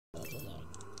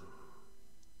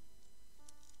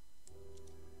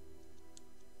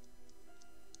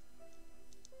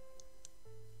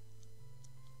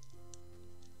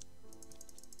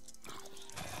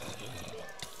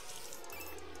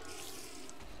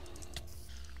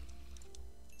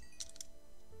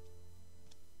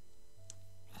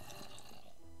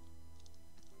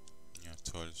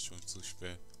schon zu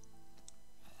spät.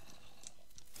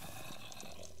 Oh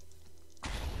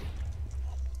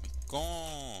mein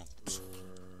Gott!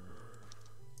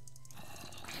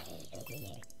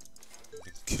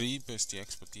 Der Creeper ist die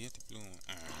explodierte Blume.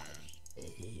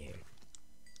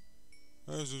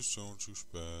 Es ist schon zu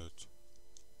spät.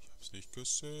 Ich hab's nicht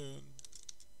gesehen.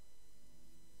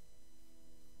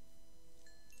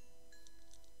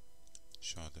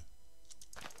 Schade.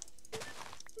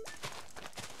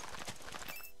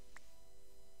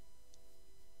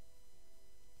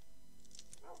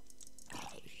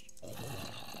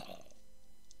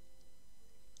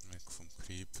 Weg vom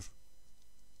Creeper.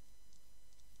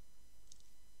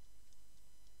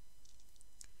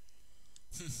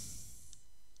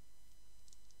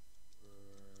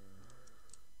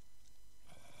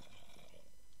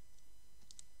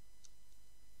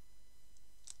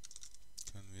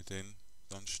 Können wir den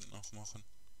Dungeon noch machen?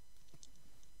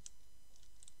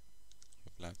 Ich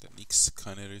habe leider nichts,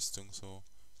 keine Rüstung so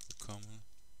bekommen.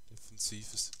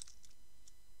 Defensives.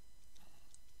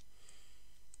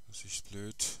 Das ist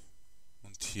blöd.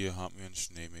 Und hier haben wir einen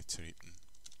Schneemeteoriten.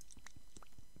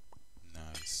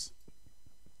 Nice.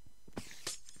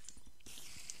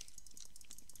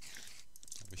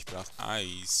 Aber ich brauche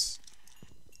Eis.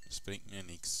 Das bringt mir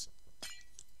nichts.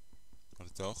 Oder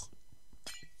doch?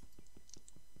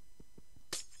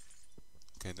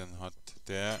 Okay, dann hat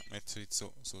der Meteorit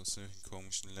solchen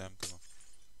komischen Lärm gemacht.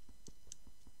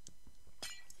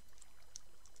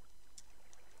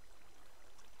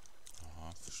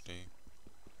 Aha, verstehe.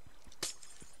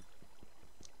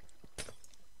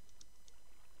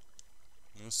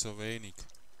 Nur so wenig.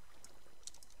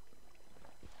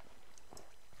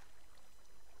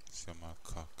 Ist ja mal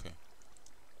kacke.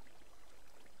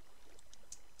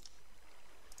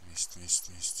 Mist, Mist,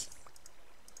 Mist.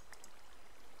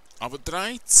 Aber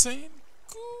 13?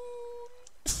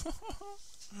 Gut.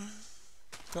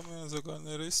 Kann man ja sogar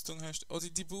eine Rüstung herstellen. Oh,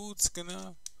 die Boots,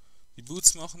 genau. Die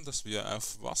Boots machen, dass wir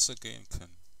auf Wasser gehen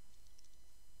können.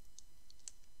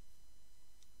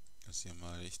 Das ist ja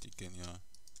mal richtig genial.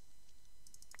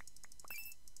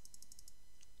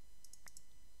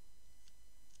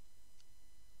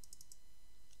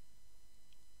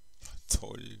 Ja,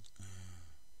 toll.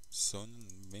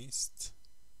 Sonnenmist.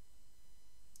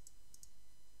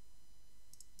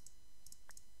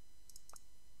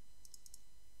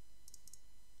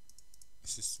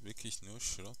 Es ist wirklich nur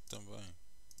Schrott dabei.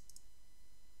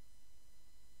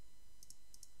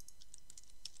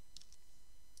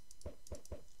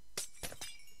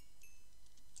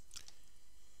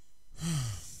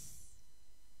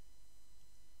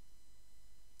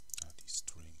 Ah, die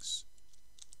Strings.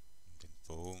 Und den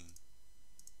Bogen.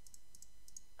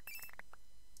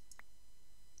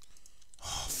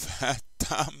 Oh,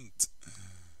 verdammt!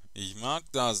 Ich mag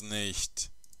das nicht.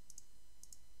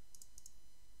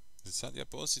 Das hat ja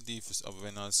Positives, aber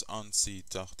wenn er es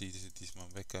anzieht, auch die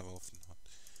man weggeworfen hat.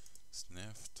 Das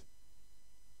nervt.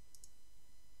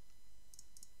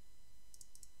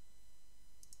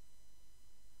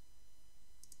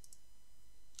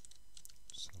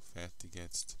 So, fertig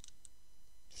jetzt.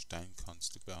 Stein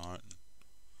kannst du behalten.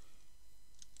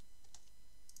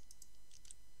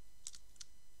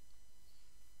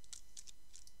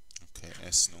 Okay,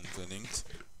 essen unbedingt.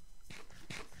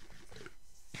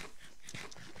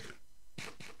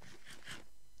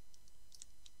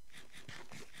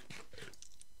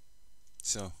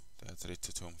 So, der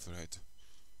dritte Turm für heute.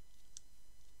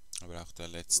 Aber auch der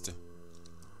letzte.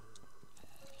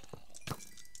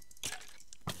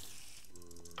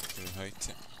 Für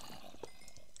heute.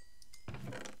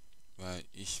 Weil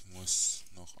ich muss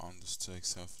noch anderes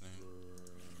Zeugs aufnehmen.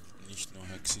 Nicht nur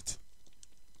Hexxit.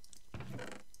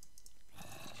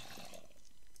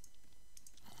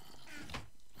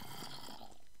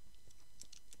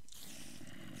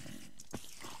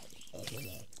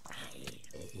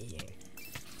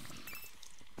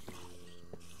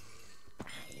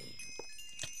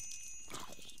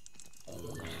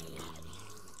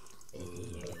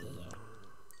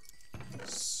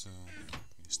 So,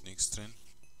 hier ist nichts drin.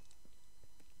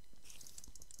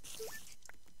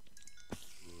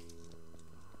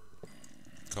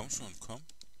 Komm schon, komm.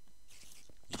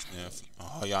 Nicht nerven.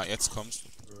 Ah ja, jetzt kommst du.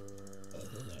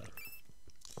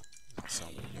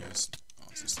 Zombie lösen.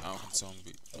 Oh, es ist auch ein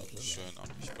Zombie. Dankeschön,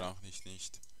 aber ich brauche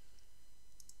nicht.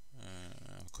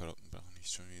 Karotten brauche ich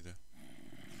nicht schon wieder.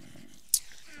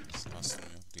 Das lassen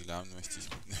wir. Die Launen möchte ich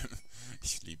mitnehmen.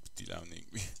 Ich liebe die Launen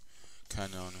irgendwie.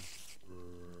 Keine Ahnung.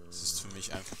 Es ist für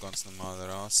mich einfach ganz normaler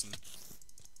Rasen,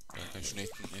 der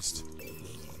geschnitten ist.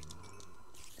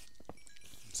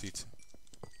 Sieht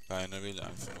bei einer Will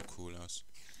einfach nur cool aus.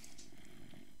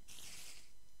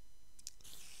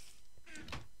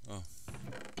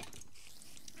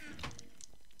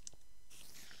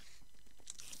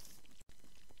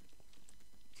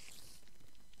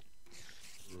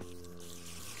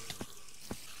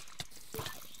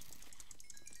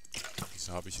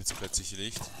 habe ich jetzt plötzlich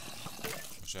Licht.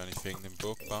 Wahrscheinlich wegen dem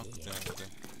Bug, der wurde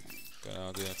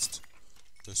gerade jetzt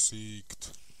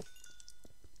besiegt.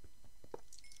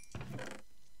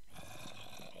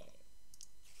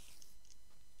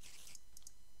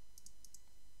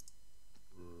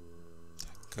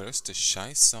 Der größte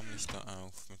Scheiß sammle ich da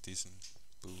auf mit diesen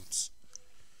Boots.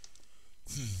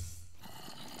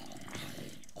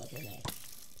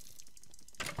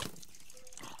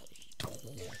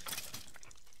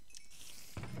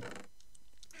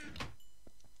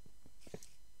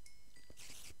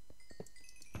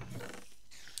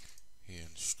 Hier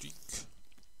ein Stück.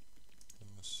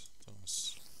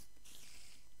 Das.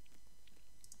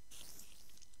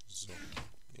 So,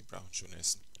 wir brauchen schon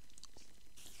Essen.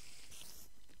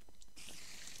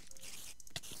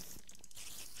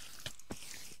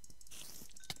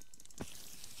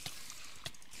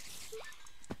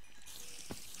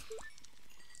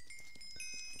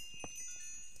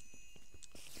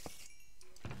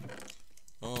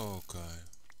 Oh, geil.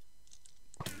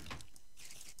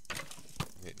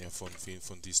 Wir werden ja von vielen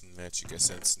von diesen Magic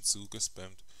Essenzen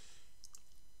zugespammt.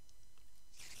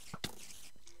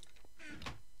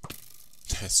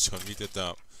 Der ist schon wieder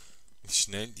da. Wie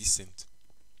schnell die sind.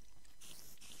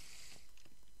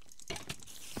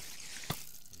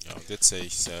 Ja, und jetzt sehe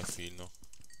ich sehr viel noch.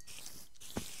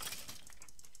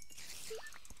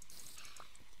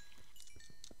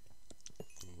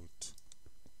 Gut.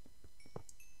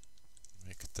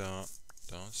 Weg da.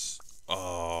 Das.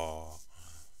 Oh.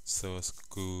 So ist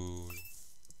cool.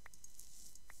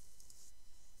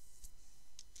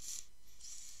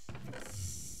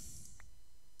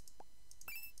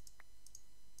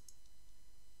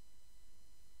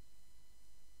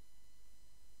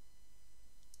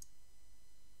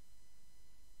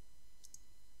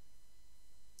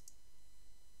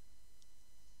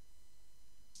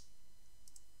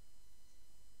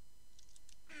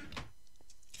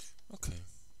 Okay.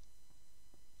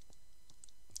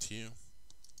 Und hier.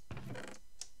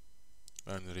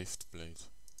 Ein Riftblade.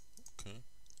 Okay.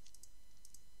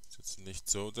 Ist jetzt nicht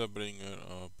so der Bringer,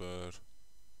 aber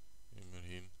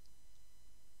immerhin.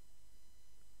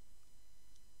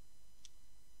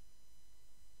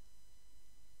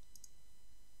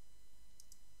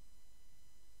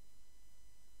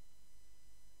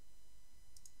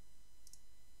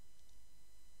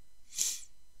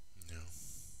 Ja.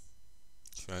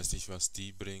 Ich weiß nicht, was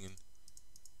die bringen.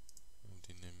 Und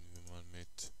die nehmen wir mal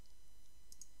mit.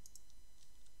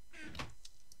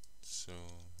 So,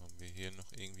 haben wir hier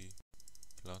noch irgendwie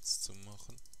Platz zu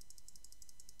machen?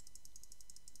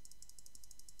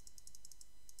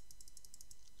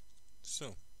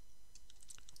 So.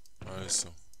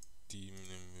 Also, die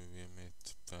nehmen wir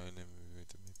mit, Pfeile nehmen wir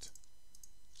wieder mit.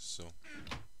 So.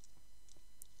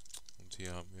 Und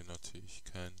hier haben wir natürlich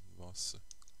kein Wasser.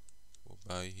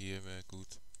 Wobei, hier wäre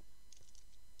gut.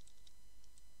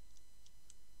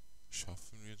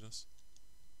 Schaffen wir das?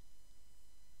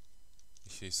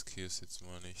 Ich riskiere es jetzt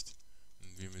mal nicht.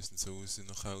 Und wir müssen sowieso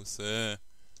nach Hause.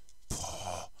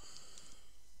 Boah.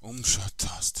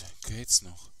 Umschalttaste. Geht's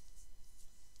noch?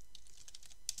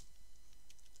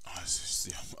 Das ist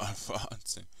ja mal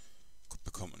Wahnsinn.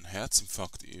 Bekommt einen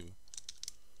Herzinfarkt über.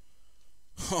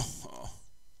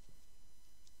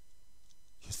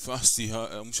 Ich hätte fast die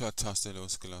Umschalttaste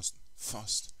losgelassen.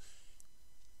 Fast.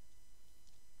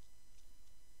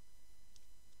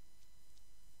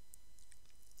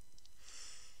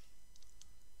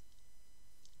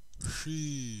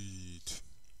 Shit.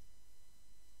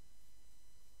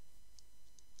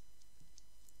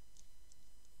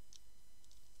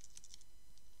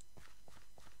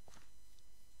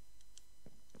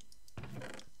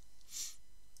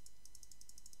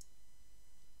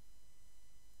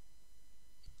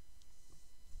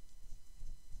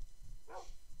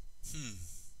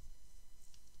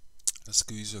 Das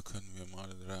Güser können wir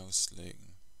mal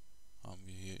rauslegen. Haben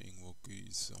wir hier irgendwo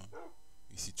Güser?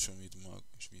 Wie sieht schon wieder mal,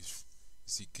 wie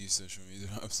sieht Güser schon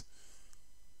wieder aus?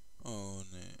 Oh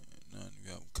ne, nein,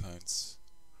 wir haben keins.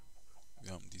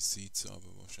 Wir haben die Seeds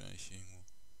aber wahrscheinlich irgendwo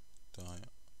da,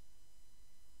 ja.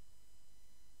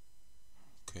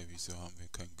 Okay, wieso haben wir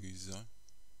kein Güser?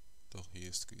 Doch, hier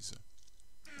ist Güser.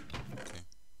 Okay.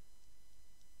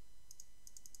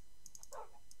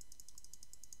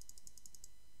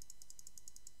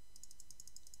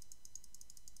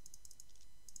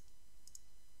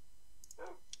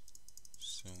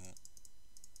 So.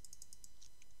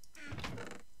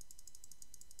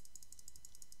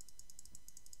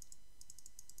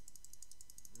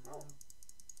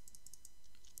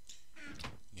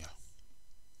 Ja.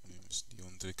 Wir müssen die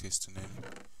untere Kiste nehmen.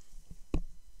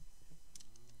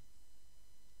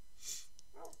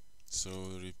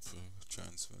 So,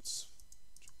 Transfers.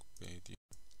 Wikipedia.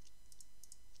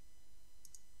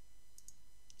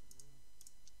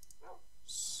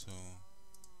 So.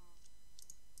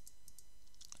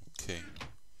 Okay.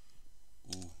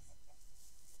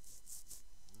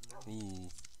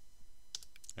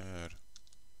 R.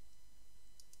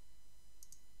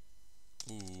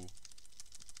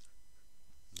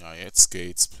 Ja, jetzt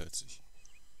geht's plötzlich.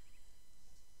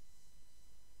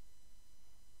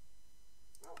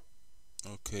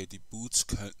 Okay, die Boots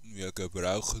könnten wir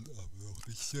gebrauchen, aber noch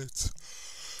nicht jetzt.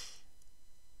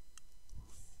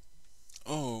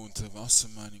 Oh,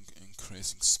 Unterwasser-Mining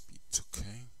Increasing Speed,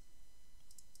 okay.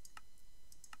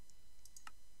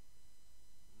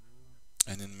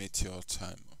 Einen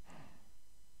Meteor-Timer.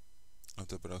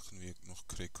 Und da brauchen wir noch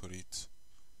Krekorit.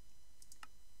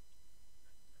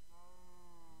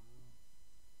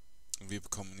 Und wir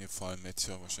bekommen hier vor allem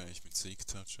Meteor wahrscheinlich mit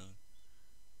Seek-Touch, oder?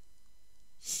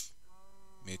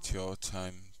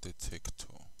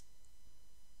 Meteor-Time-Detektor.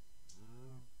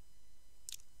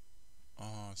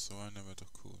 Ah, so einer wäre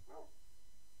doch cool.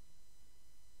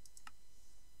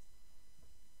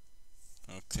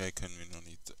 Okay, können wir noch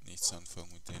nichts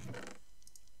anfangen mit dem.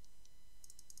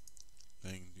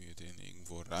 Legen wir den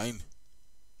irgendwo rein.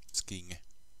 Es ginge.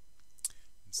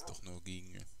 Wenn es doch nur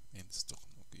ginge. Wenn es doch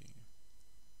nur ginge.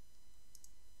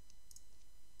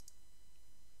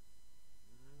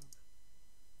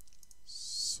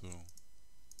 So.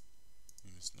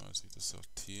 Wir müssen alles wieder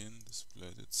sortieren. Das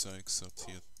blöde Zeug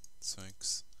sortiert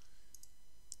Zeugs.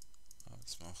 Aber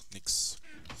das macht nichts.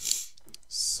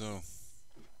 So.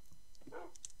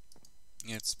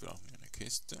 Jetzt brauchen wir eine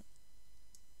Kiste.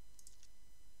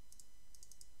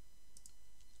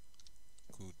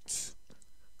 Gut.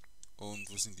 Und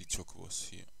wo sind die Chocobos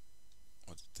hier?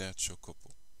 Oder der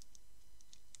Chocobo.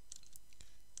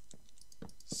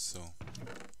 So.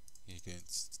 Hier geht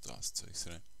das Zeugs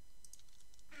rein.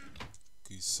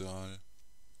 Gysal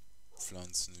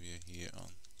pflanzen wir hier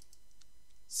an.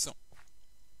 So.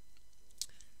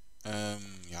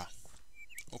 Ja.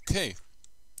 Okay.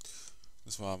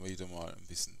 Das war wieder mal ein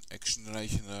bisschen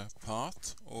actionreicher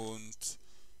Part und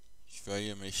ich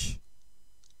freue mich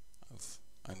auf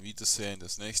ein Wiedersehen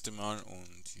das nächste Mal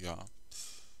und ja,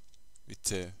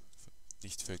 bitte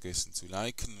nicht vergessen zu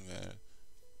liken, wäre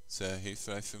sehr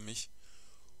hilfreich für mich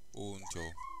und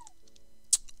ja,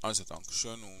 also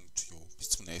Dankeschön und jo, bis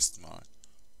zum nächsten Mal.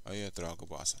 Euer Drago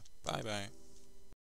Basler. Bye bye.